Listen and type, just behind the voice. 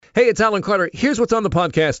Hey, it's Alan Carter. Here's what's on the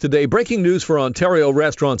podcast today. Breaking news for Ontario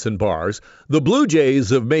restaurants and bars. The Blue Jays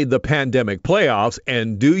have made the pandemic playoffs.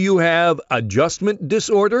 And do you have adjustment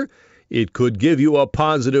disorder? It could give you a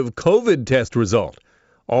positive COVID test result.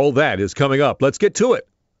 All that is coming up. Let's get to it.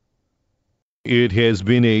 It has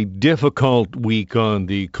been a difficult week on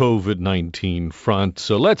the COVID-19 front,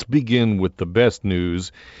 so let's begin with the best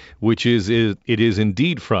news, which is it is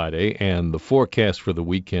indeed Friday, and the forecast for the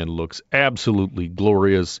weekend looks absolutely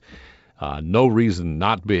glorious. No reason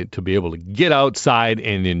not to be able to get outside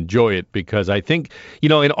and enjoy it, because I think,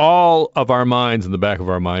 in all of our minds, in the back of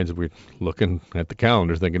our minds, we're looking at the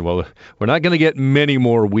calendar thinking, well, we're not going to get many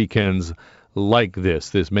more weekends like this.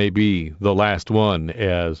 This may be the last one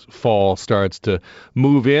as fall starts to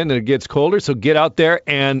move in and it gets colder. So get out there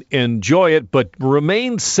and enjoy it, but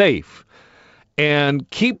remain safe and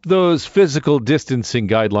keep those physical distancing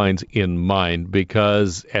guidelines in mind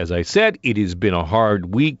because, as I said, it has been a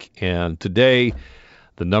hard week, and today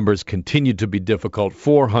the numbers continue to be difficult.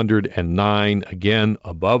 409, again,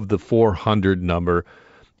 above the 400 number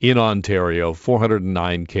in Ontario,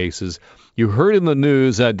 409 cases. You heard in the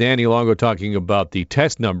news Danny Longo talking about the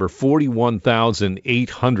test number,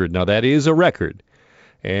 41,800. Now, that is a record,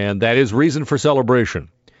 and that is reason for celebration.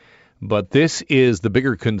 But this is the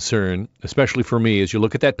bigger concern, especially for me, as you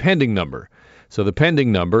look at that pending number. So the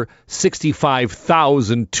pending number,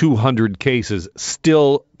 65,200 cases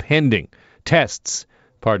still pending. Tests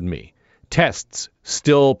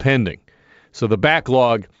still pending. So the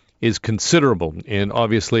backlog is considerable. And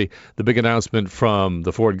obviously, the big announcement from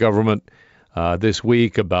the Ford government this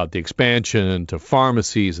week about the expansion to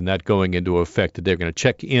pharmacies and that going into effect. They're going to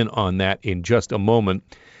check in on that in just a moment.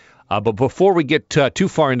 But before we get too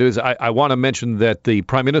far into this, I want to mention that the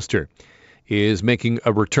Prime Minister is making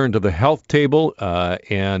a return to the health table,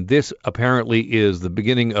 and this apparently is the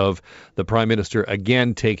beginning of the Prime Minister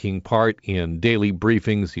again taking part in daily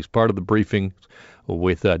briefings. He's part of the briefing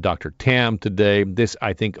with Dr. Tam today. This,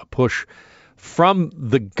 I think, a push from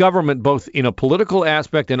the government, both in a political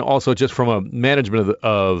aspect and also just from a management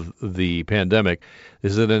of the pandemic.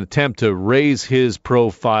 This is an attempt to raise his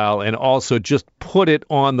profile and also just put it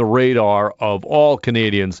on the radar of all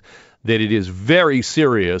Canadians that it is very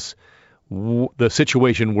serious, the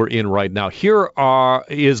situation we're in right now. Here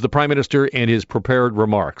is the Prime Minister and his prepared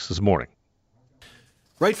remarks this morning.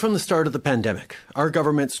 Right from the start of the pandemic, our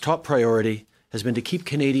government's top priority has been to keep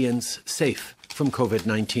Canadians safe from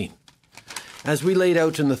COVID-19. As we laid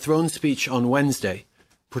out in the throne speech on Wednesday,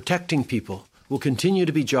 protecting people will continue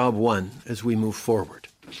to be job one as we move forward.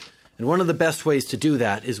 And one of the best ways to do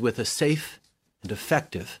that is with a safe and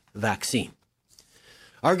effective vaccine.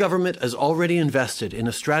 Our government has already invested in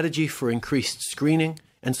a strategy for increased screening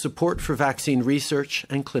and support for vaccine research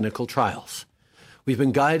and clinical trials. We've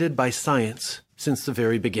been guided by science since the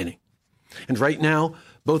very beginning. And right now,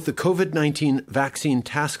 both the COVID-19 Vaccine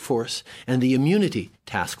Task Force and the Immunity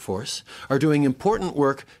Task Force are doing important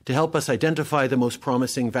work to help us identify the most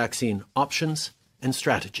promising vaccine options and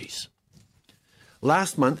strategies.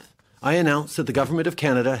 Last month, I announced that the Government of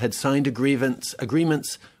Canada had signed agreements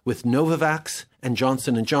with Novavax and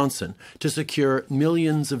Johnson & Johnson to secure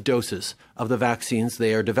millions of doses of the vaccines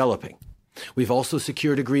they are developing. We've also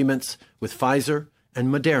secured agreements with Pfizer and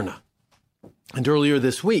Moderna. And earlier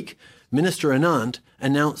this week, Minister Anand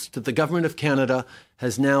announced that the Government of Canada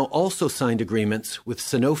has now also signed agreements with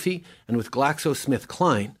Sanofi and with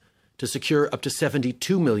GlaxoSmithKline to secure up to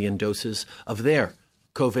 72 million doses of their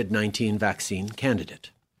COVID-19 vaccine candidate.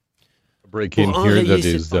 Break in here, that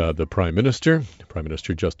is the Prime Minister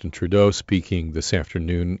Justin Trudeau, speaking this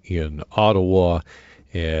afternoon in Ottawa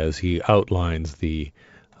as he outlines the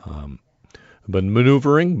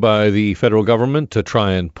maneuvering by the federal government to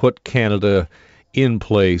try and put Canada in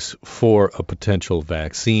place for a potential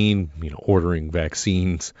vaccine, ordering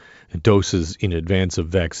vaccines and doses in advance of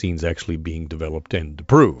vaccines actually being developed and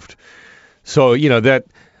approved. So, that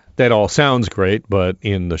all sounds great, but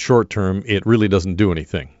in the short term, it really doesn't do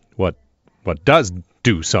anything. What does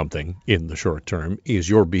do something in the short term is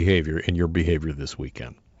your behavior and your behavior this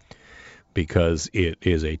weekend, because it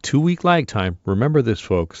is a 2-week lag time. Remember this,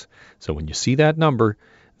 folks. So when you see that number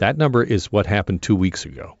is what happened 2 weeks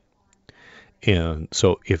ago. And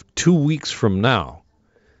so if 2 weeks from now,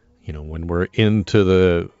 when we're into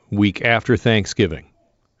the week after Thanksgiving,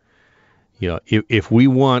 if we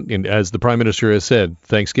want, and as the Prime Minister has said,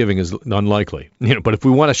 Thanksgiving is unlikely, but if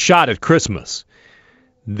we want a shot at Christmas,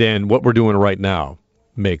 then what we're doing right now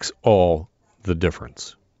makes all the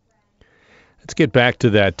difference. Let's get back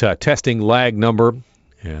to that testing lag number.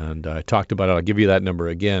 And I talked about it. I'll give you that number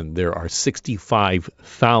again. There are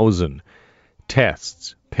 65,000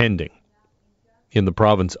 tests pending in the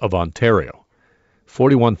province of Ontario.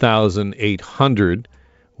 41,800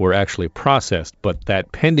 were actually processed, but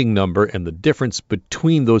that pending number and the difference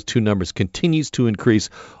between those two numbers continues to increase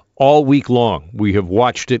all week long. We have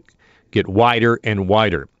watched it get wider and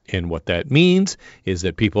wider. And what that means is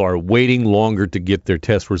that people are waiting longer to get their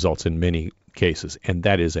test results in many cases. And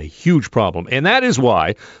that is a huge problem. And that is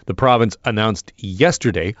why the province announced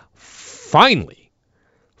yesterday, finally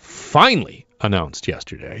announced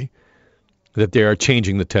yesterday, that they are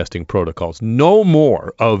changing the testing protocols. No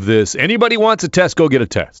more of this, anybody wants a test, go get a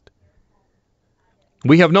test.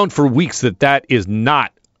 We have known for weeks that that is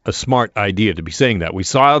not a smart idea to be saying that. We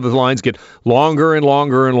saw the lines get longer and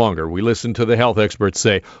longer and longer. We listened to the health experts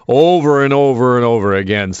say over and over and over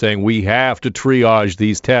again, saying we have to triage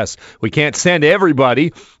these tests. We can't send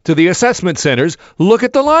everybody to the assessment centers. Look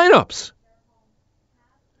at the lineups.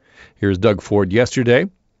 Here's Doug Ford yesterday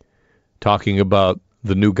talking about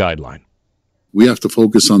the new guideline. We have to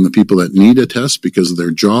focus on the people that need a test because of their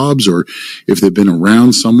jobs, or if they've been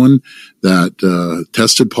around someone that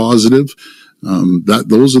tested positive.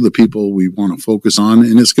 Those are the people we want to focus on,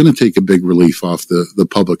 and it's going to take a big relief off the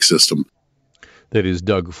public system. That is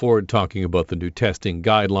Doug Ford talking about the new testing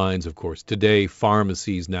guidelines. Of course, today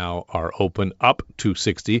pharmacies now are open up to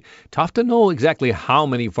 60. Tough to know exactly how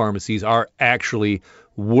many pharmacies are actually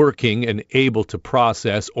working and able to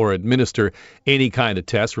process or administer any kind of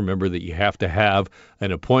test. Remember that you have to have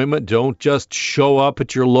an appointment. Don't just show up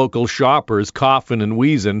at your local Shoppers coughing and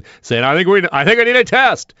wheezing saying, I think I need a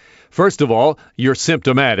test. First of all, you're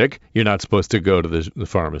symptomatic. You're not supposed to go to the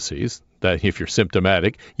pharmacies. That if you're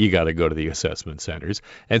symptomatic, you got to go to the assessment centers.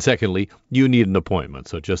 And secondly, you need an appointment.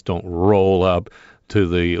 So just don't roll up to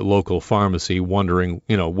the local pharmacy wondering,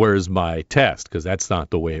 where's my test? Because that's not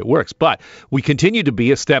the way it works. But we continue to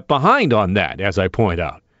be a step behind on that, as I point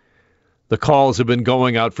out. The calls have been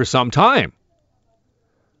going out for some time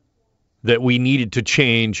that we needed to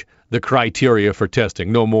change the criteria for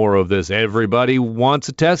testing. No more of this. Everybody wants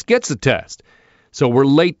a test, gets a test. So we're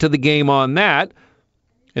late to the game on that.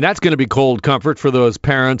 And that's going to be cold comfort for those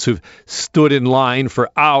parents who've stood in line for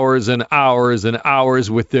hours and hours and hours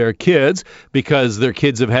with their kids because their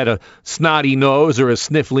kids have had a snotty nose or a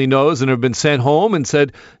sniffly nose and have been sent home and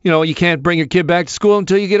said, you can't bring your kid back to school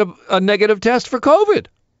until you get a negative test for COVID.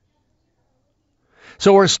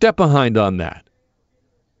 So we're a step behind on that.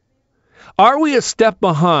 Are we a step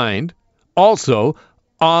behind also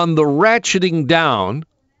on the ratcheting down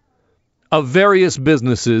of various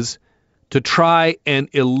businesses to try and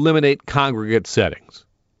eliminate congregate settings?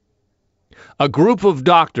 A group of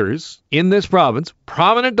doctors in this province,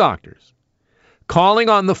 prominent doctors, calling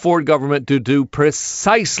on the Ford government to do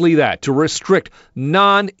precisely that, to restrict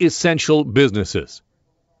non-essential businesses.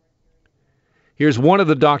 Here's one of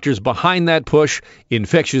the doctors behind that push,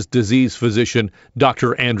 infectious disease physician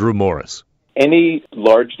Dr. Andrew Morris. Any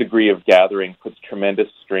large degree of gathering puts tremendous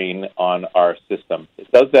strain on our system.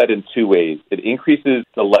 It does that in two ways. It increases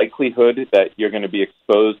the likelihood that you're going to be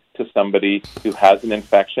exposed to somebody who has an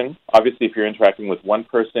infection. Obviously, if you're interacting with one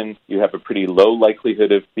person, you have a pretty low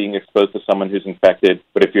likelihood of being exposed to someone who's infected.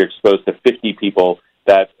 But if you're exposed to 50 people,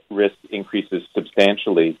 that risk increases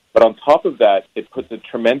substantially. But on top of that, it puts a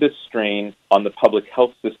tremendous strain on the public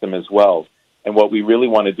health system as well. And what we really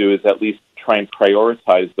want to do is at least try and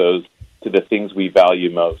prioritize those to the things we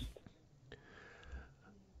value most.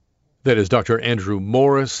 That is Dr. Andrew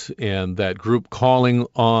Morris and that group calling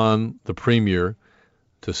on the Premier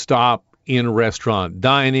to stop in-restaurant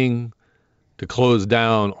dining, to close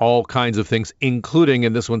down all kinds of things, including,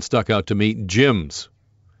 and this one stuck out to me, gyms.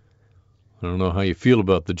 I don't know how you feel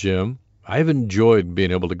about the gym. I've enjoyed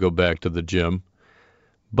being able to go back to the gym,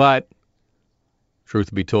 but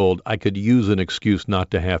truth be told, I could use an excuse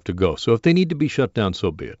not to have to go. So if they need to be shut down,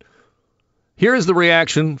 so be it. Here is the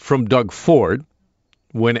reaction from Doug Ford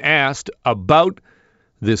when asked about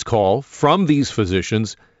this call from these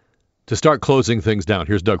physicians to start closing things down.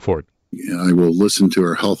 Here's Doug Ford. I will listen to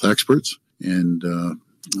our health experts, and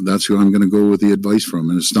that's who I'm going to go with the advice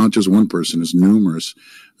from. And it's not just one person, it's numerous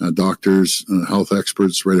doctors, health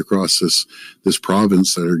experts right across this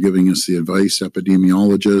province that are giving us the advice,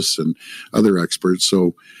 epidemiologists and other experts.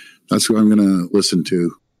 So that's who I'm going to listen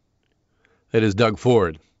to. That is Doug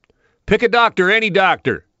Ford. Pick a doctor, any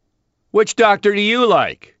doctor. Which doctor do you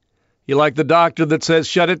like? You like the doctor that says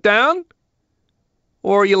shut it down?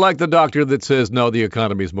 Or you like the doctor that says, no, the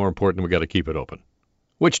economy is more important, we got to keep it open?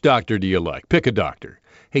 Which doctor do you like? Pick a doctor.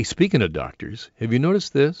 Hey, speaking of doctors, have you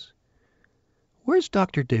noticed this? Where's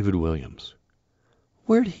Dr. David Williams?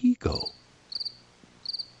 Where'd he go?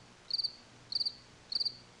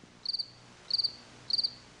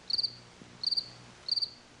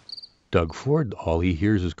 Doug Ford, all he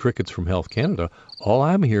hears is crickets from Health Canada. All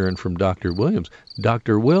I'm hearing from Dr. Williams,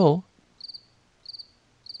 Dr. Will,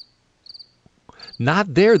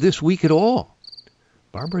 not there this week at all.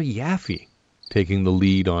 Barbara Yaffe taking the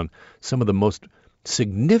lead on some of the most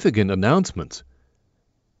significant announcements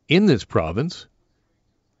in this province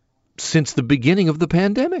since the beginning of the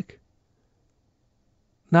pandemic.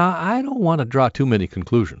 Now, I don't want to draw too many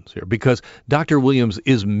conclusions here because Dr. Williams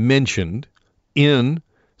is mentioned in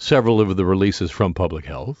several of the releases from Public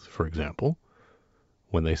Health, for example,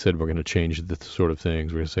 when they said we're going to change this sort of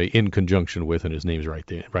things, we're going to say in conjunction with, and his name's right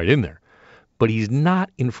in there. But he's not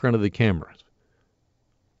in front of the cameras.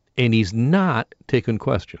 And he's not taking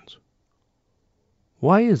questions.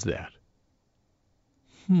 Why is that?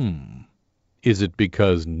 Is it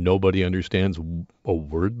because nobody understands a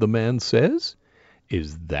word the man says?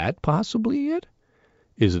 Is that possibly it?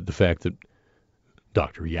 Is it the fact that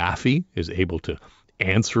Dr. Yaffe is able to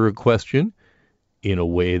answer a question in a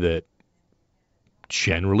way that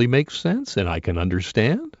generally makes sense and I can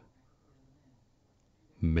understand?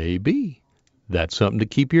 Maybe. That's something to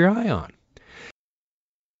keep your eye on.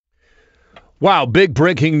 Wow, big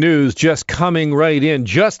breaking news just coming right in.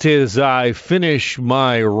 Just as I finish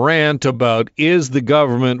my rant about is the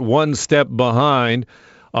government one step behind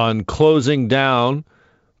on closing down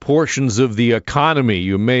portions of the economy.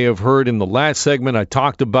 You may have heard in the last segment I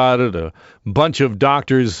talked about it. A bunch of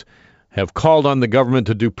doctors have called on the government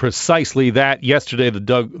to do precisely that. Yesterday,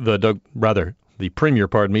 the Premier,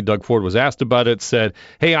 Doug Ford, was asked about it, said,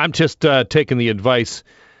 hey, I'm just taking the advice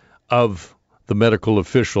of the medical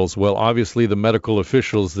officials. Well, obviously the medical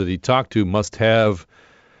officials that he talked to must have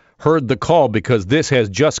heard the call because this has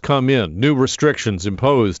just come in. New restrictions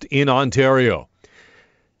imposed in Ontario.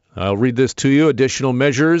 I'll read this to you. Additional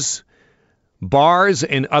measures. Bars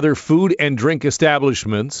and other food and drink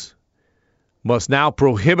establishments must now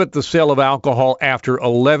prohibit the sale of alcohol after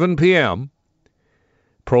 11 p.m.,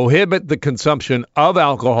 prohibit the consumption of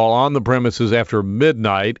alcohol on the premises after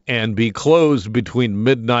midnight, and be closed between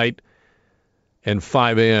midnight and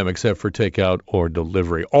 5 a.m. except for takeout or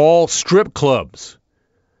delivery. All strip clubs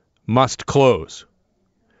must close.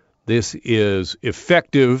 This is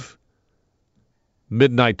effective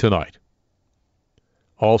midnight tonight.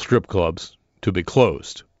 All strip clubs to be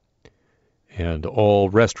closed. And all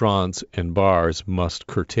restaurants and bars must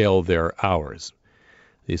curtail their hours.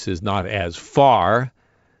 This is not as far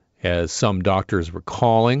as some doctors were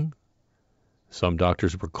calling. Some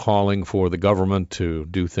doctors were calling for the government to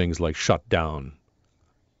do things like shut down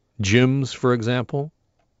gyms, for example.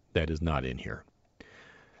 That is not in here.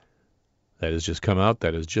 That has just come out.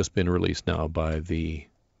 That has just been released now by the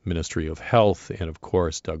Ministry of Health. And, of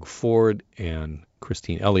course, Doug Ford and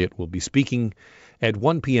Christine Elliott will be speaking at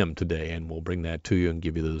 1 p.m. today, and we'll bring that to you and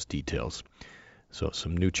give you those details. So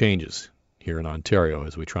some new changes here in Ontario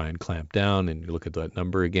as we try and clamp down. And you look at that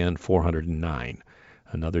number again, 409.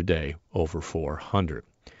 Another day over 400.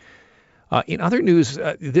 In other news,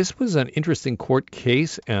 this was an interesting court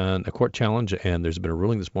case and a court challenge, and there's been a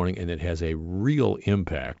ruling this morning, and it has a real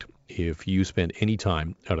impact if you spend any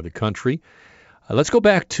time out of the country. Let's go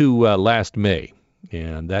back to last May,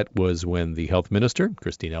 and that was when the health minister,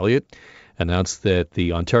 Christine Elliott, announced that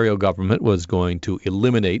the Ontario government was going to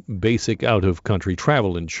eliminate basic out-of-country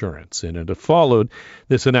travel insurance. And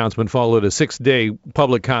this announcement followed a 6-day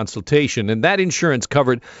public consultation, and that insurance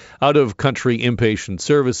covered out-of-country inpatient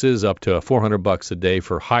services up to $400 a day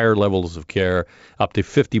for higher levels of care, up to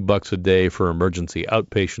 $50 a day for emergency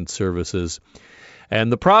outpatient services.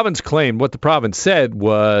 And the province claimed, what the province said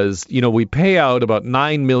was, we pay out about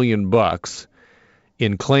 $9 million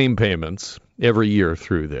in claim payments every year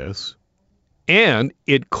through this. And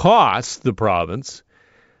it costs the province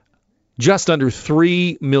just under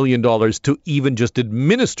 $3 million to even just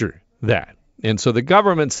administer that. And so the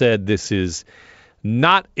government said this is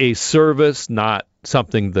not a service, not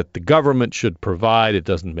something that the government should provide. It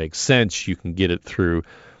doesn't make sense. You can get it through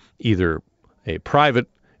either a private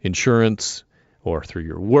insurance or through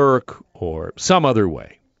your work or some other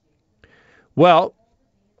way. Well,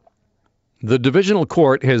 the Divisional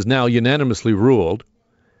Court has now unanimously ruled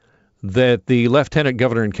that the Lieutenant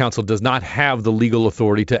Governor and Council does not have the legal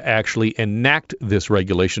authority to actually enact this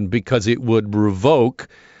regulation because it would revoke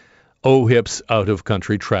OHIP's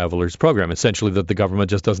out-of-country travelers program. Essentially, that the government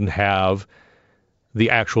just doesn't have the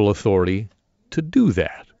actual authority to do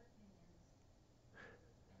that.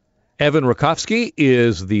 Evan Rakowski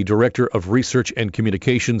is the Director of Research and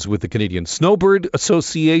Communications with the Canadian Snowbird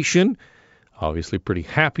Association. Obviously pretty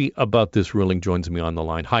happy about this ruling. Joins me on the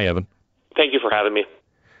line. Hi, Evan. Thank you for having me.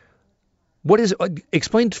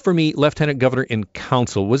 Explain for me, Lieutenant Governor, in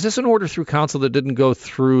council. Was this an order through council that didn't go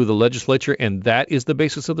through the legislature, and that is the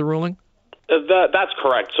basis of the ruling? That's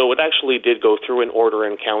correct. So it actually did go through an order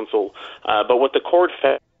in council. But what the court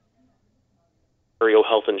found, Ontario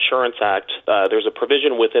Health Insurance Act, there's a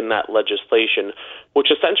provision within that legislation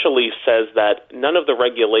which essentially says that none of the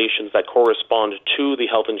regulations that correspond to the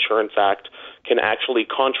Health Insurance Act can actually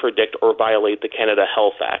contradict or violate the Canada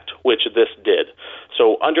Health Act, which this did.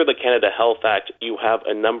 So under the Canada Health Act, you have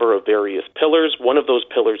a number of various pillars. One of those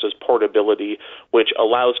pillars is portability, which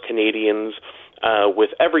allows Canadians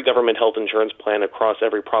with every government health insurance plan across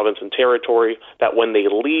every province and territory that when they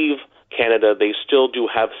leave Canada, they still do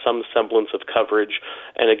have some semblance of coverage.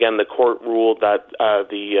 And again, the court ruled that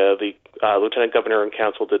the Lieutenant Governor and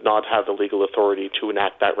Council did not have the legal authority to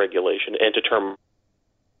enact that regulation and to term.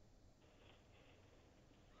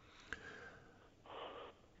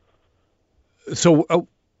 So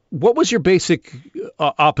what was your basic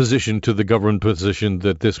opposition to the government position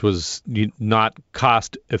that this was not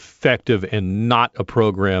cost effective and not a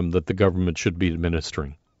program that the government should be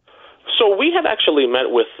administering? So we have actually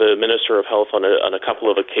met with the Minister of Health on a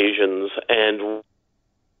couple of occasions, and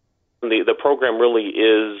the program really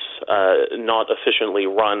is not efficiently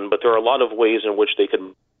run, but there are a lot of ways in which they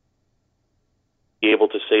could be able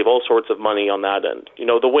to save all sorts of money on that end. You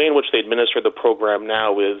know, the way in which they administer the program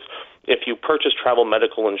now is if you purchase travel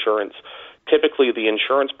medical insurance, typically the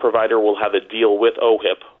insurance provider will have a deal with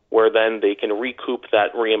OHIP where then they can recoup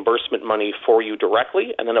that reimbursement money for you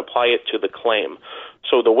directly and then apply it to the claim.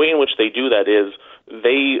 So the way in which they do that is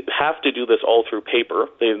they have to do this all through paper.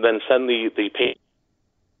 They then send the paper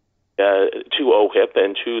to OHIP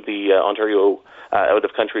and to the Ontario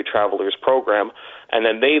Out-of-Country Travelers Program, and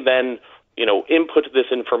then they input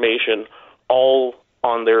this information all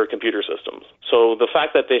on their computer systems. So the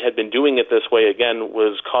fact that they had been doing it this way, again,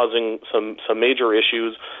 was causing some major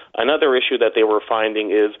issues. Another issue that they were finding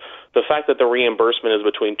is the fact that the reimbursement is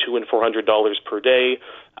between $200 and $400 per day.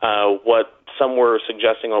 What some were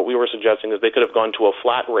suggesting, or we were suggesting, is they could have gone to a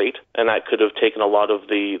flat rate, and that could have taken a lot of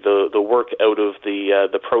the work out of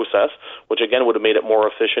the process, which again would have made it more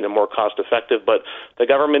efficient and more cost effective. But the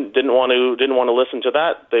government didn't want to listen to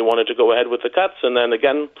that. They wanted to go ahead with the cuts, and then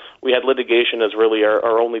again we had litigation as really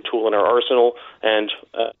our only tool in our arsenal, and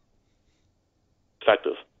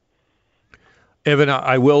effective. Evan,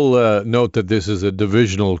 I will note that this is a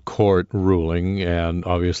divisional court ruling, and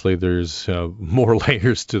obviously there's more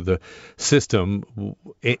layers to the system.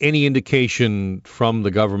 Any indication from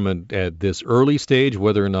the government at this early stage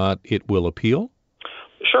whether or not it will appeal?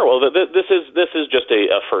 Sure. Well, this is just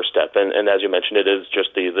a first step, and as you mentioned, it is just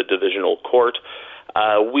the divisional court.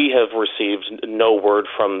 We have received no word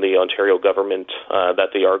from the Ontario government that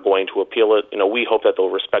they are going to appeal it. You know, we hope that they'll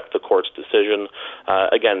respect the court's decision.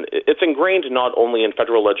 Again, it's ingrained not only in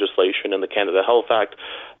federal legislation and the Canada Health Act.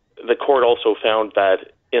 The court also found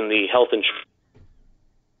that in the health insurance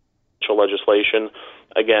legislation,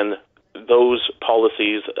 again, those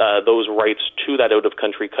policies, those rights to that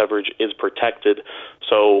out-of-country coverage is protected.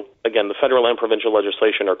 So, again, the federal and provincial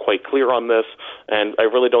legislation are quite clear on this, and I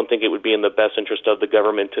really don't think it would be in the best interest of the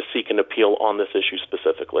government to seek an appeal on this issue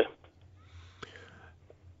specifically.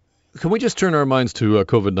 Can we just turn our minds to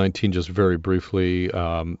COVID-19 just very briefly?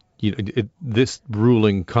 This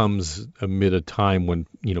ruling comes amid a time when,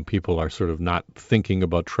 people are sort of not thinking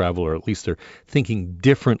about travel, or at least they're thinking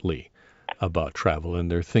differently about travel, and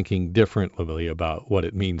they're thinking differently about what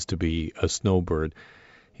it means to be a snowbird.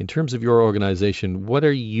 In terms of your organization, what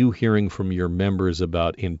are you hearing from your members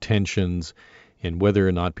about intentions and whether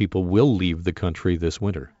or not people will leave the country this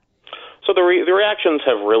winter? So the reactions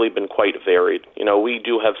have really been quite varied. We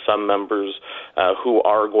do have some members who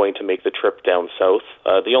are going to make the trip down south.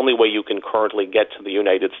 The only way you can currently get to the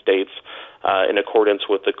United States in accordance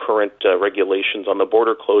with the current regulations on the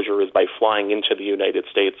border closure is by flying into the United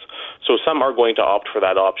States. So some are going to opt for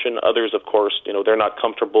that option. Others, of course, they're not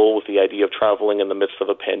comfortable with the idea of traveling in the midst of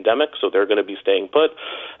a pandemic, so they're going to be staying put,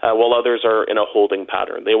 while others are in a holding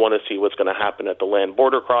pattern. They want to see what's going to happen at the land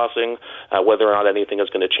border crossing, whether or not anything is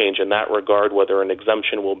going to change in that regard, whether an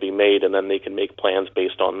exemption will be made, and then they can make plans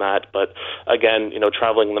based on that. But again,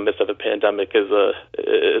 traveling in the midst of a pandemic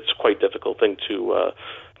it's quite a difficult thing to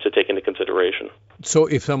take into consideration. So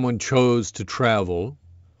if someone chose to travel,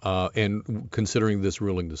 and considering this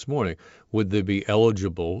ruling this morning, would they be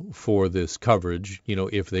eligible for this coverage,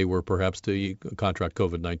 if they were perhaps to contract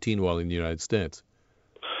COVID-19 while in the United States?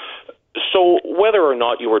 So whether or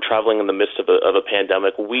not you were traveling in the midst of a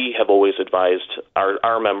pandemic, we have always advised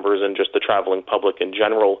our members and just the traveling public in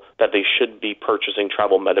general that they should be purchasing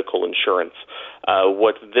travel medical insurance.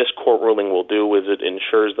 What this court ruling will do is it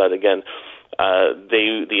ensures that, again,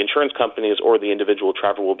 the insurance companies or the individual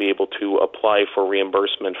traveler will be able to apply for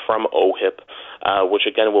reimbursement from OHIP, which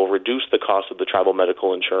again will reduce the cost of the travel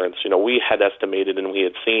medical insurance. We had estimated and we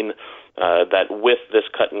had seen that with this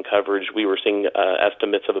cut in coverage, we were seeing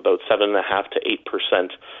estimates of about 7.5% to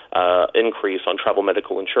 8% increase on travel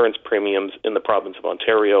medical insurance premiums in the province of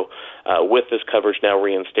Ontario. With this coverage now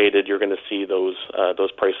reinstated, you're going to see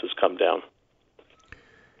those prices come down.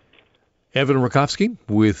 Evan Rakowski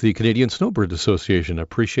with the Canadian Snowbird Association. I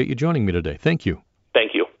appreciate you joining me today. Thank you.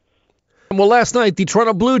 Thank you. Well, last night, the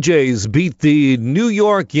Toronto Blue Jays beat the New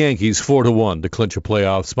York Yankees 4-1 to clinch a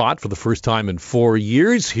playoff spot for the first time in 4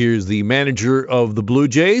 years. Here's the manager of the Blue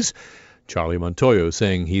Jays, Charlie Montoyo,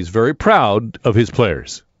 saying he's very proud of his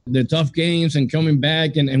players. The tough games and coming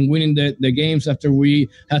back and winning the games after we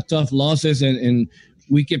had tough losses and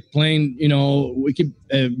we keep playing, we keep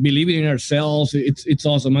believing in ourselves. It's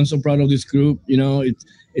awesome. I'm so proud of this group. I'm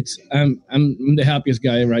the happiest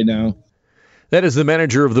guy right now. That is the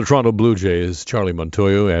manager of the Toronto Blue Jays, Charlie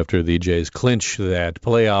Montoyo, after the Jays clinch that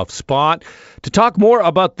playoff spot. To talk more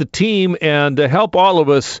about the team and to help all of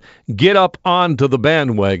us get up onto the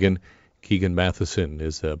bandwagon, Keegan Matheson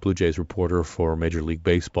is a Blue Jays reporter for Major League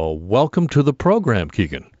Baseball. Welcome to the program,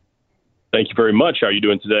 Keegan. Thank you very much. How are you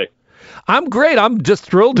doing today? I'm great. I'm just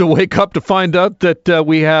thrilled to wake up to find out that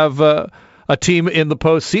we have a team in the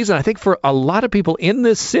postseason. I think for a lot of people in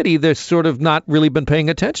this city, they've sort of not really been paying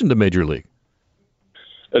attention to Major League.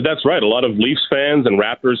 That's right. A lot of Leafs fans and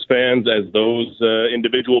Raptors fans, as those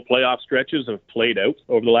individual playoff stretches have played out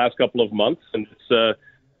over the last couple of months. And it's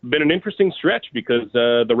been an interesting stretch because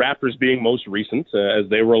the Raptors being most recent, as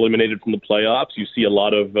they were eliminated from the playoffs, you see a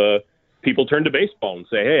lot of people turn to baseball and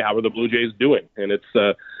say, hey, how are the Blue Jays doing? And it's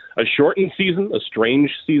a shortened season, a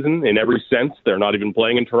strange season in every sense. They're not even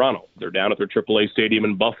playing in Toronto. They're down at their AAA stadium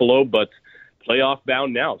in Buffalo, but playoff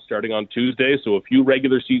bound now, starting on Tuesday. So a few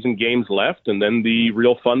regular season games left, and then the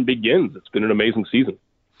real fun begins. It's been an amazing season.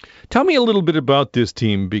 Tell me a little bit about this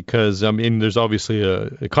team because, there's obviously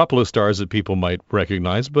a couple of stars that people might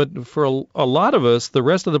recognize, but for a lot of us, the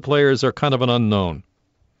rest of the players are kind of an unknown.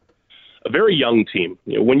 A very young team.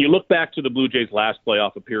 When you look back to the Blue Jays' last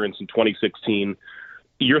playoff appearance in 2016,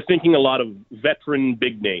 you're thinking a lot of veteran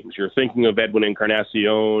big names. You're thinking of Edwin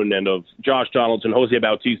Encarnacion and of Josh Donaldson, Jose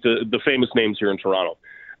Bautista, the famous names here in Toronto.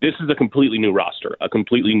 This is a completely new roster, a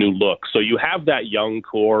completely new look. So you have that young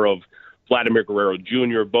core of Vladimir Guerrero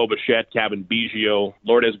Jr., Bo Bichette, Cavan Biggio,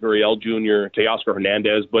 Lourdes Gurriel Jr., Teoscar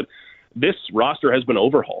Hernandez, but this roster has been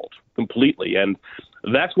overhauled completely, and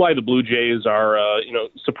that's why the Blue Jays are,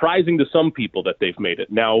 surprising to some people that they've made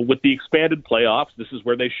it. Now, with the expanded playoffs, this is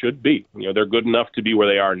where they should be. They're good enough to be where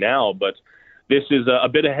they are now, but this is a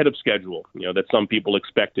bit ahead of schedule, that some people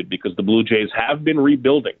expected because the Blue Jays have been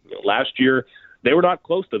rebuilding. Last year, they were not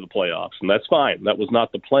close to the playoffs, and that's fine. That was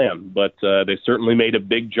not the plan, but they certainly made a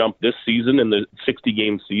big jump this season in the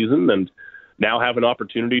 60-game season, and now have an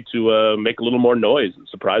opportunity to make a little more noise and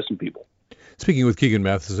surprise some people. Speaking with Keegan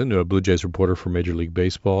Matheson, a Blue Jays reporter for Major League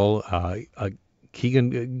Baseball,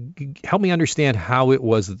 Keegan, help me understand how it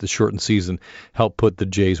was that the shortened season helped put the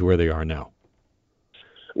Jays where they are now.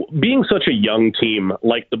 Being such a young team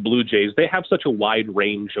like the Blue Jays, they have such a wide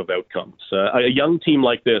range of outcomes. A young team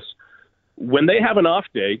like this, when they have an off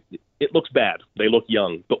day, it looks bad. They look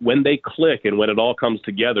young. But when they click and when it all comes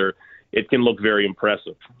together, it can look very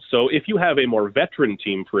impressive. So if you have a more veteran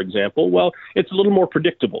team, for example, well, it's a little more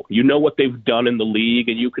predictable. You know what they've done in the league,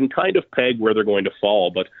 and you can kind of peg where they're going to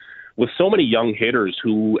fall. But with so many young hitters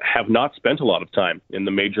who have not spent a lot of time in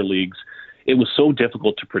the major leagues, it was so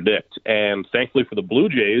difficult to predict. And thankfully for the Blue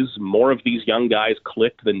Jays, more of these young guys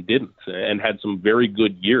clicked than didn't and had some very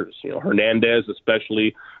good years. Hernandez,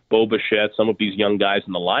 especially, Bo Bichette, some of these young guys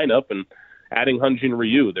in the lineup, and adding Hyun-Jin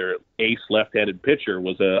Ryu, their ace left-handed pitcher,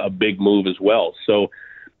 was a big move as well. So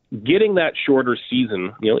getting that shorter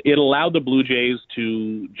season, it allowed the Blue Jays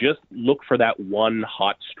to just look for that one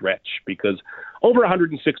hot stretch because over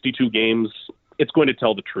 162 games, it's going to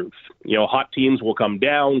tell the truth. Hot teams will come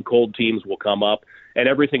down, cold teams will come up, and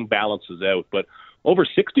everything balances out. But over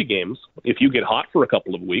 60 games, if you get hot for a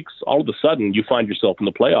couple of weeks, all of a sudden you find yourself in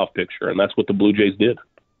the playoff picture, and that's what the Blue Jays did.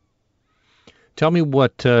 Tell me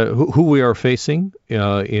who we are facing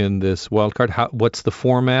in this wild card. What's the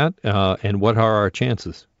format, and what are our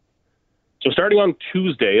chances? So starting on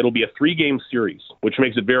Tuesday, it'll be a 3-game series, which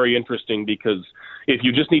makes it very interesting because if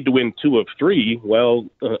you just need to win 2 of 3, well,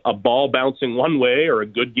 a ball bouncing one way or a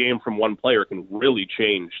good game from one player can really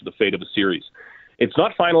change the fate of a series. It's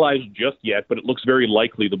not finalized just yet, but it looks very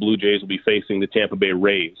likely the Blue Jays will be facing the Tampa Bay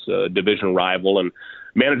Rays, a division rival. And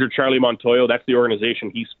manager Charlie Montoyo, that's the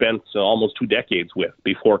organization he spent almost 2 decades with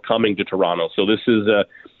before coming to Toronto. So this is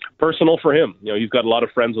personal for him. He's got a lot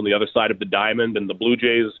of friends on the other side of the diamond, and the Blue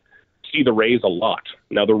Jays see the Rays a lot.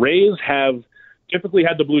 Now, the Rays have typically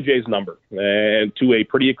had the Blue Jays number, and to a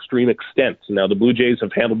pretty extreme extent. Now, the Blue Jays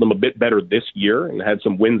have handled them a bit better this year and had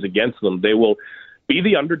some wins against them. They will be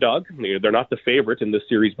the underdog. They're not the favorite in this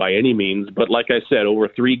series by any means, but like I said, over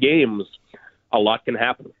 3 games, a lot can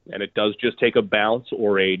happen, and it does just take a bounce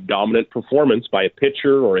or a dominant performance by a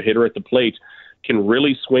pitcher or a hitter at the plate can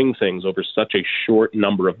really swing things over such a short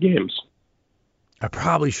number of games. I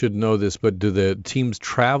probably should know this, but do the teams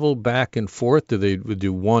travel back and forth? Do they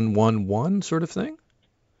do 1-1-1 sort of thing?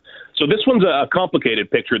 So this one's a complicated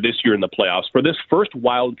picture this year in the playoffs. For this first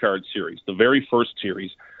wild card series, the very first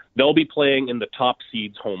series, they'll be playing in the top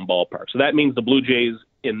seed's home ballpark. So that means the Blue Jays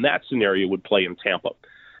in that scenario would play in Tampa.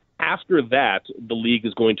 After that, the league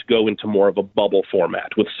is going to go into more of a bubble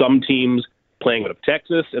format, with some teams playing out of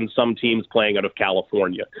Texas and some teams playing out of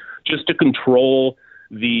California, just to control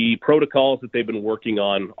the protocols that they've been working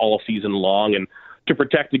on all season long and to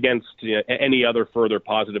protect against any other further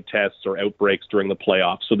positive tests or outbreaks during the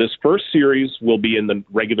playoffs. So this first series will be in the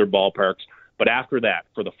regular ballparks, but after that,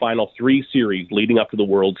 for the final 3 series leading up to the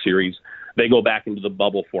World Series, they go back into the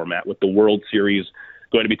bubble format, with the World Series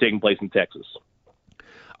going to be taking place in Texas.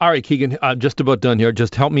 All right, Keegan, I'm just about done here.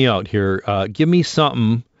 Just help me out here. Give me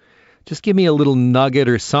something. Just give me a little nugget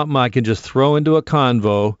or something I can just throw into a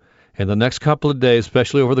convo in the next couple of days,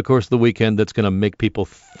 especially over the course of the weekend, that's going to make people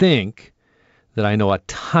think that I know a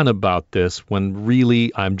ton about this when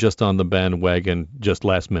really I'm just on the bandwagon just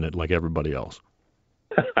last minute like everybody else.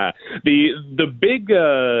 The big,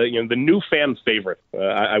 the new fan favorite,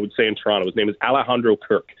 I would say in Toronto, his name is Alejandro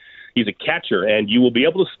Kirk. He's a catcher, and you will be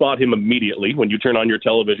able to spot him immediately when you turn on your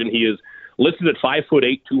television. He is listed at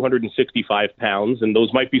 5'8", 265 pounds, and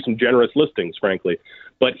those might be some generous listings, frankly.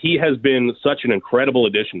 But he has been such an incredible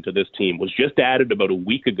addition to this team, was just added about a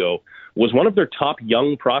week ago, was one of their top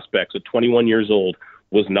young prospects at 21 years old,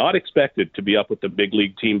 was not expected to be up with the big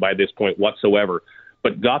league team by this point whatsoever,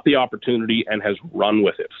 but got the opportunity and has run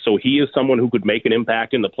with it. So he is someone who could make an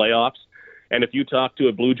impact in the playoffs. And if you talk to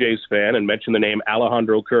a Blue Jays fan and mention the name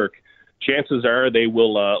Alejandro Kirk, chances are they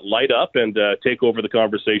will light up and take over the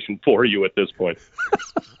conversation for you at this point.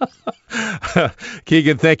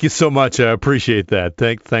 Keegan, thank you so much. I appreciate that.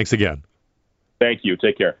 Thanks again. Thank you.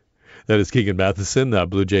 Take care. That is Keegan Matheson,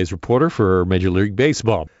 Blue Jays reporter for Major League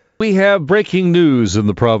Baseball. We have breaking news in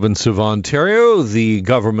the province of Ontario. The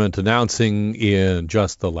government announcing in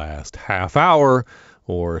just the last half hour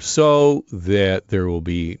or so that there will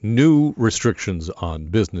be new restrictions on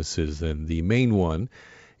businesses, and the main one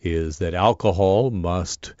is that alcohol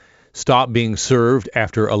must stop being served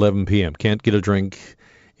after 11 p.m. Can't get a drink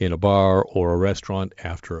in a bar or a restaurant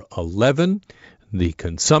after 11. The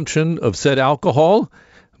consumption of said alcohol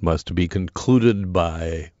must be concluded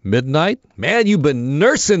by midnight. Man, you've been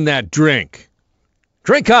nursing that drink.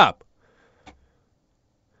 Drink up.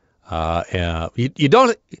 You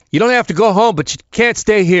don't have to go home, but you can't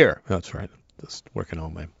stay here. That's right. Just working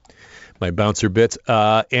on my bouncer bits.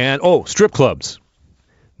 Strip clubs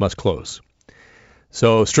must close.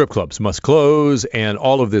 So strip clubs must close, and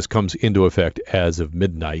all of this comes into effect as of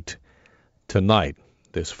midnight tonight.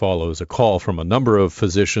 This follows a call from a number of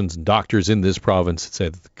physicians and doctors in this province that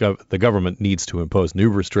said the government needs to impose new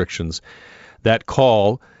restrictions. That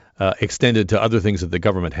call extended to other things that the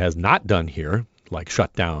government has not done here, like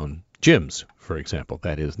shut down gyms, for example.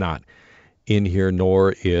 That is not in here,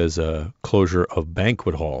 nor is a closure of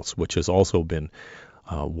banquet halls, which has also been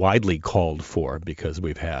widely called for because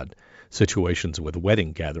we've had situations with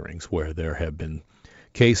wedding gatherings where there have been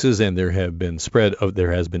cases and there has been spread of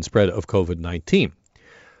COVID-19.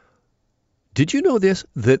 Did you know this,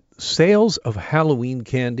 that sales of Halloween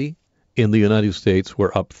candy in the United States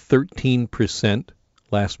were up 13%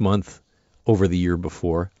 last month over the year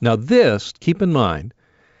before? Now this, keep in mind,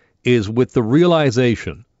 is with the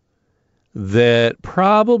realization that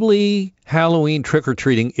probably Halloween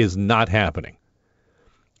trick-or-treating is not happening.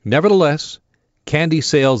 Nevertheless, candy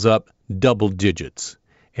sales up double digits,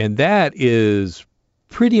 and that is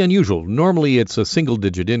pretty unusual. Normally it's a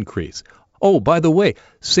single-digit increase. Oh, by the way,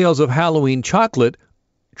 sales of Halloween chocolate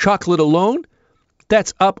alone,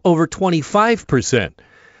 that's up over 25%.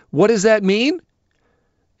 What does that mean?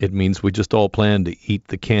 It means we just all plan to eat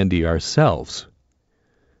the candy ourselves.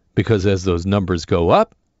 Because as those numbers go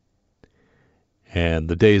up and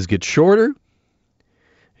the days get shorter,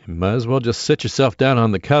 you might as well just sit yourself down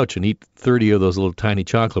on the couch and eat 30 of those little tiny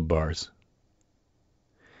chocolate bars.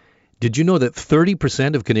 Did you know that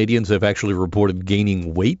 30% of Canadians have actually reported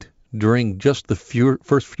gaining weight during just the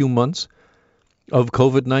first few months of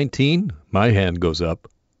COVID-19? My hand goes up.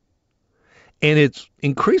 And it's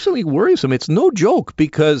increasingly worrisome. It's no joke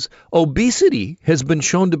because obesity has been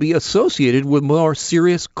shown to be associated with more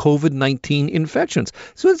serious COVID-19 infections.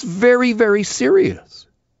 So it's very, very serious.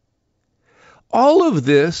 All of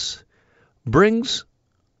this brings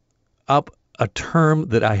up a term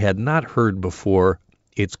that I had not heard before.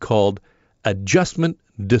 It's called adjustment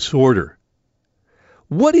disorder.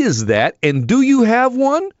 What is that, and do you have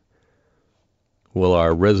one? Well,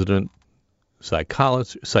 our resident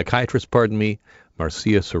psychiatrist, Marcia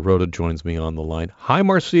Sirota joins me on the line. Hi,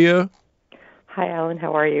 Marcia. Hi, Alan.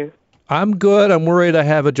 How are you? I'm good. I'm worried I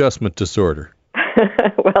have adjustment disorder.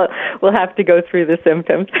 Well, we'll have to go through the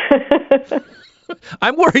symptoms.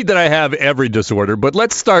 I'm worried that I have every disorder, but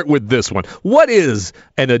let's start with this one. What is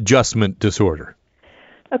an adjustment disorder?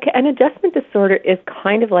 Okay, an adjustment disorder is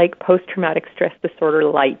kind of like post-traumatic stress disorder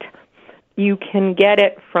light. You can get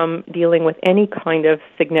it from dealing with any kind of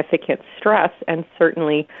significant stress, and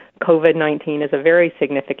certainly COVID-19 is a very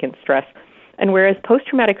significant stress. And whereas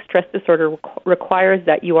post-traumatic stress disorder requires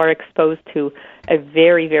that you are exposed to a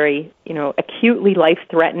very, very, acutely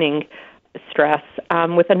life-threatening stress,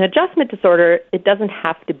 with an adjustment disorder, it doesn't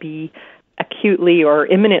have to be acutely or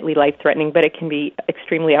imminently life-threatening, but it can be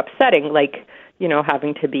extremely upsetting, like,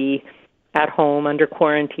 having to be at home under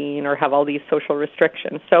quarantine or have all these social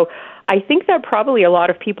restrictions. So I think that probably a lot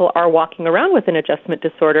of people are walking around with an adjustment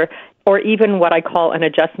disorder, or even what I call an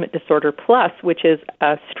adjustment disorder plus, which is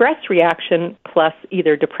a stress reaction plus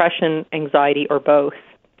either depression, anxiety, or both.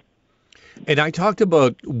 And I talked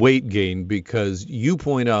about weight gain because you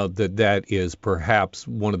point out that that is perhaps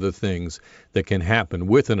one of the things that can happen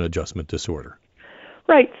with an adjustment disorder.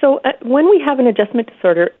 Right. So when we have an adjustment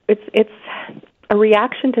disorder, it's a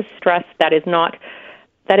reaction to stress that is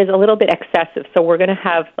a little bit excessive. So we're going to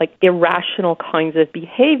have like irrational kinds of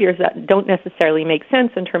behaviors that don't necessarily make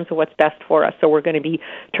sense in terms of what's best for us. So we're going to be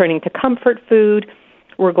turning to comfort food.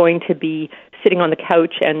 We're going to be sitting on the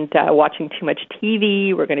couch and watching too much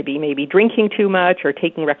TV. We're going to be maybe drinking too much or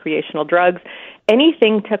taking recreational drugs.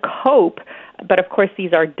 Anything to cope. But of course,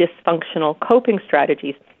 these are dysfunctional coping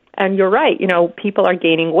strategies. And you're right, people are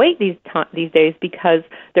gaining weight these days because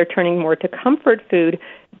they're turning more to comfort food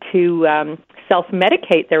to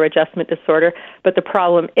self-medicate their adjustment disorder. But the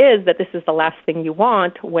problem is that this is the last thing you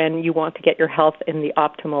want when you want to get your health in the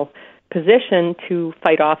optimal position to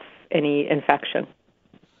fight off any infection.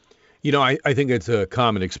 I think it's a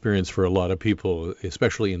common experience for a lot of people,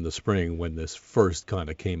 especially in the spring when this first kind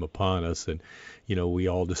of came upon us. And, we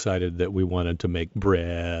all decided that we wanted to make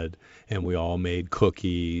bread and we all made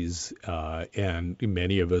cookies. And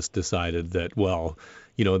many of us decided that,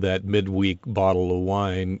 that midweek bottle of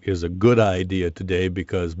wine is a good idea today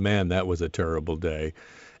because, man, that was a terrible day.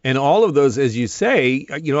 And all of those, as you say,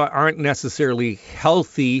 aren't necessarily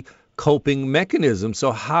healthy coping mechanisms.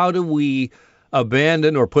 So how do we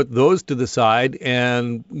abandon or put those to the side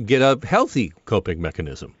and get a healthy coping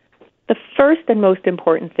mechanism? The first and most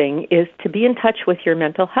important thing is to be in touch with your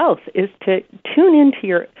mental health, is to tune into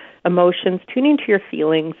your emotions, tune into your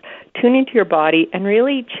feelings, tune into your body, and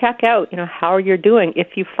really check out, how you're doing.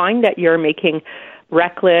 If you find that you're making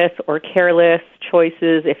reckless or careless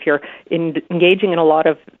choices, if you're engaging in a lot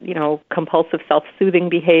of, compulsive self-soothing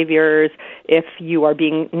behaviors, if you are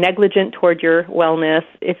being negligent toward your wellness,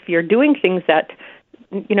 if you're doing things that,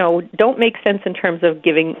 don't make sense in terms of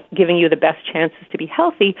giving you the best chances to be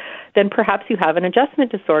healthy, then perhaps you have an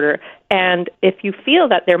adjustment disorder. And if you feel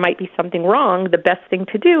that there might be something wrong, the best thing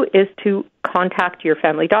to do is to contact your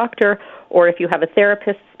family doctor, or if you have a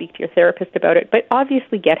therapist, speak to your therapist about it. But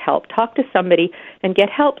obviously get help. Talk to somebody and get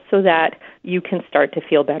help so that you can start to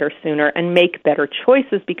feel better sooner and make better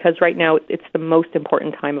choices, because right now it's the most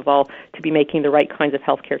important time of all to be making the right kinds of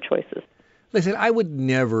healthcare choices. Listen, I would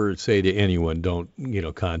never say to anyone, don't,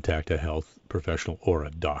 contact a health professional or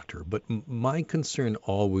a doctor. But my concern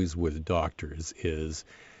always with doctors is,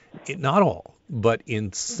 not all, but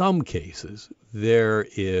in some cases, there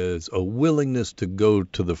is a willingness to go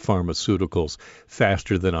to the pharmaceuticals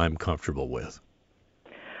faster than I'm comfortable with.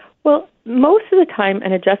 Well, most of the time,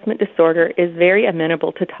 an adjustment disorder is very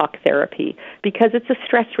amenable to talk therapy because it's a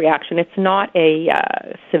stress reaction. It's not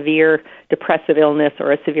a severe depressive illness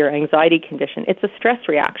or a severe anxiety condition. It's a stress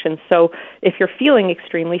reaction. So if you're feeling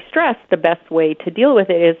extremely stressed, the best way to deal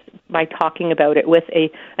with it is by talking about it with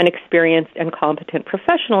an experienced and competent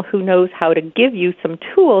professional who knows how to give you some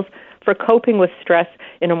tools for coping with stress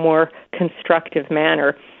in a more constructive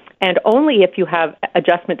manner. And only if you have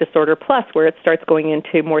adjustment disorder plus, where it starts going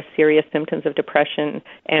into more serious symptoms of depression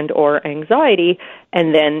and or anxiety,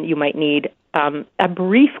 and then you might need a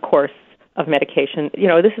brief course of medication.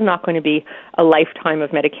 This is not going to be a lifetime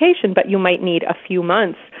of medication, but you might need a few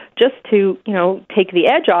months just to, take the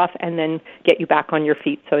edge off and then get you back on your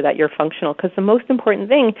feet so that you're functional. Because the most important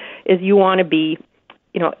thing is you want to be,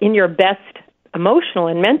 in your best emotional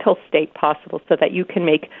and mental state possible so that you can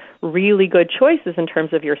make really good choices in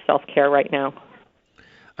terms of your self-care right now.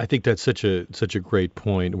 I think that's such a great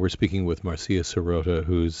point. We're speaking with Marcia Sirota,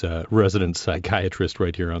 who's a resident psychiatrist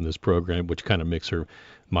right here on this program, which kind of makes her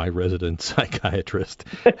my resident psychiatrist.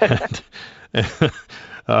 And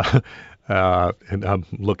I'm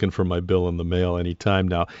looking for my bill in the mail anytime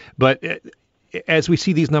now. But as we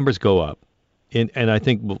see these numbers go up, and I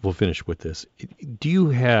think we'll finish with this. Do you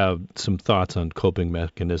have some thoughts on coping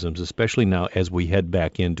mechanisms, especially now as we head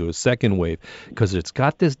back into a second wave? Because it's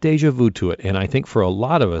got this deja vu to it. And I think for a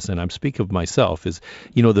lot of us, and I'm speaking of myself, is,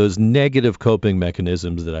 those negative coping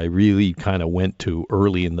mechanisms that I really kind of went to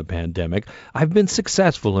early in the pandemic, I've been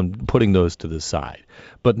successful in putting those to the side.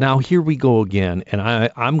 But now here we go again, and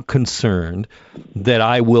I'm concerned that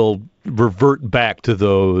I will revert back to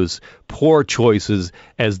those poor choices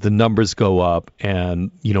as the numbers go up and,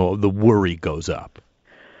 the worry goes up.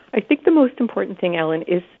 I think the most important thing, Ellen,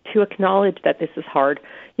 is to acknowledge that this is hard.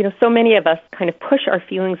 So many of us kind of push our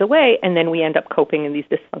feelings away, and then we end up coping in these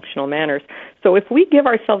dysfunctional manners. So if we give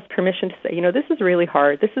ourselves permission to say, this is really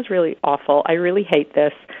hard, this is really awful, I really hate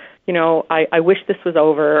this, I wish this was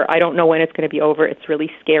over, I don't know when it's going to be over, it's really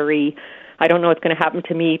scary, I don't know what's going to happen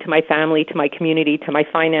to me, to my family, to my community, to my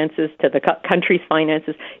finances, to the country's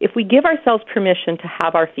finances. If we give ourselves permission to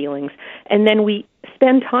have our feelings, and then we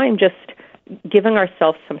spend time just giving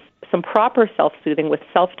ourselves some proper self-soothing with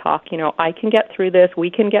self-talk, I can get through this, we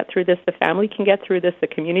can get through this, the family can get through this, the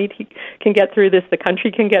community can get through this, the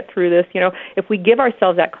country can get through this, if we give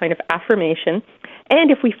ourselves that kind of affirmation, and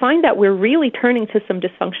if we find that we're really turning to some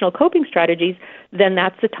dysfunctional coping strategies, then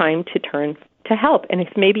that's the time to turn to help. And if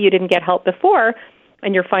maybe you didn't get help before,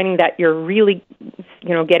 and you're finding that you're really,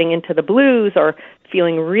 getting into the blues or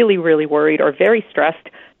feeling really, really worried or very stressed,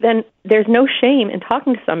 then there's no shame in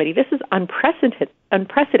talking to somebody. This is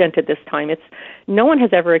unprecedented this time. No one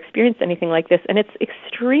has ever experienced anything like this, and it's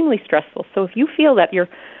extremely stressful. So if you feel that you're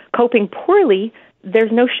coping poorly,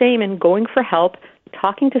 there's no shame in going for help,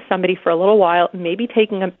 talking to somebody for a little while, maybe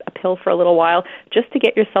taking a pill for a little while, just to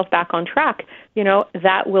get yourself back on track.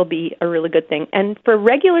 That will be a really good thing. And for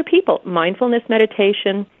regular people, mindfulness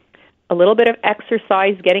meditation, a little bit of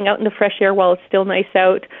exercise, getting out in the fresh air while it's still nice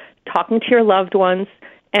out, talking to your loved ones,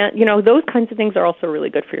 and, those kinds of things are also really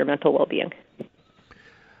good for your mental well-being.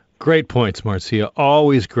 Great points, Marcia.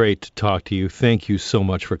 Always great to talk to you. Thank you so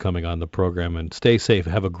much for coming on the program, and stay safe.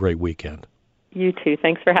 Have a great weekend. You too.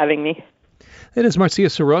 Thanks for having me. It is Marcia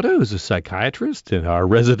Sirota, who's a psychiatrist and our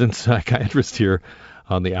resident psychiatrist here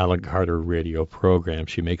on the Alan Carter radio program.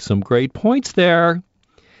 She makes some great points there.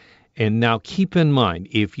 And now keep in mind,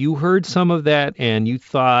 if you heard some of that and you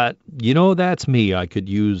thought, that's me, I could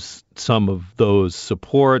use some of those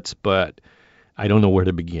supports, but I don't know where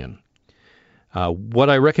to begin. What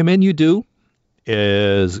I recommend you do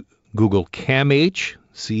is Google CAMH,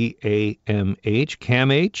 C-A-M-H,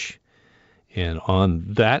 CAMH. And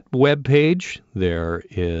on that web page, there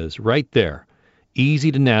is right there,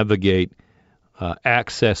 easy to navigate,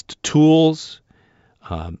 access to tools,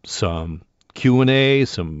 some Q&A,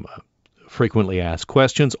 some frequently asked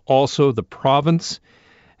questions. Also, the province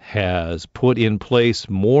has put in place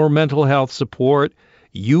more mental health support.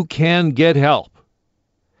 You can get help.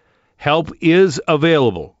 Help is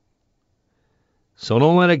available. So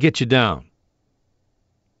don't let it get you down.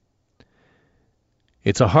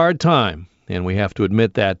 It's a hard time. And we have to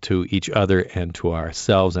admit that to each other and to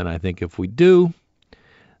ourselves. And I think if we do,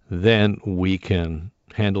 then we can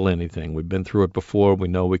handle anything. We've been through it before. We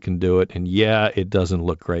know we can do it. And yeah, it doesn't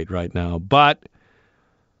look great right now. But,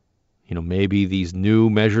 maybe these new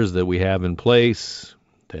measures that we have in place,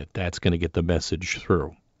 that's going to get the message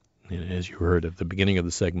through. And as you heard at the beginning of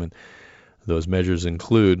the segment, those measures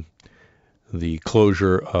include the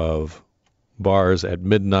closure of bars at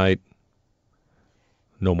midnight,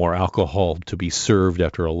 no more alcohol to be served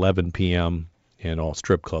after 11 p.m., and all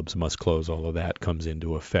strip clubs must close. All of that comes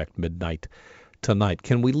into effect midnight tonight.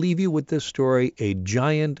 Can we leave you with this story? A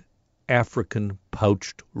giant African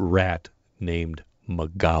pouched rat named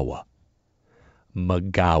Magawa.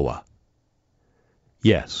 Magawa.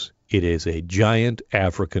 Yes, it is a giant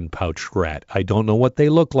African pouched rat. I don't know what they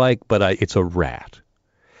look like, but it's a rat.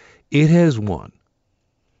 It has won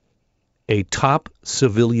a top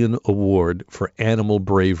civilian award for animal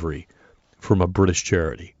bravery from a British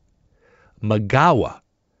charity. Magawa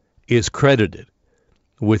is credited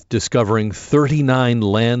with discovering 39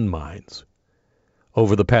 landmines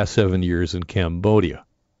over the past 7 years in Cambodia.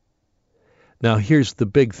 Now, here's the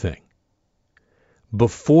big thing.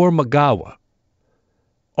 Before Magawa,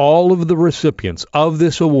 all of the recipients of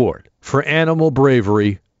this award for animal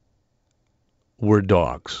bravery were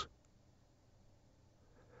dogs.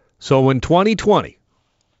 So in 2020,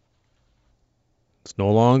 it's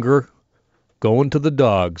no longer going to the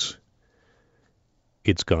dogs.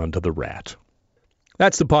 It's gone to the rat.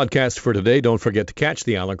 That's the podcast for today. Don't forget to catch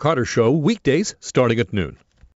the Alan Carter Show weekdays starting at noon.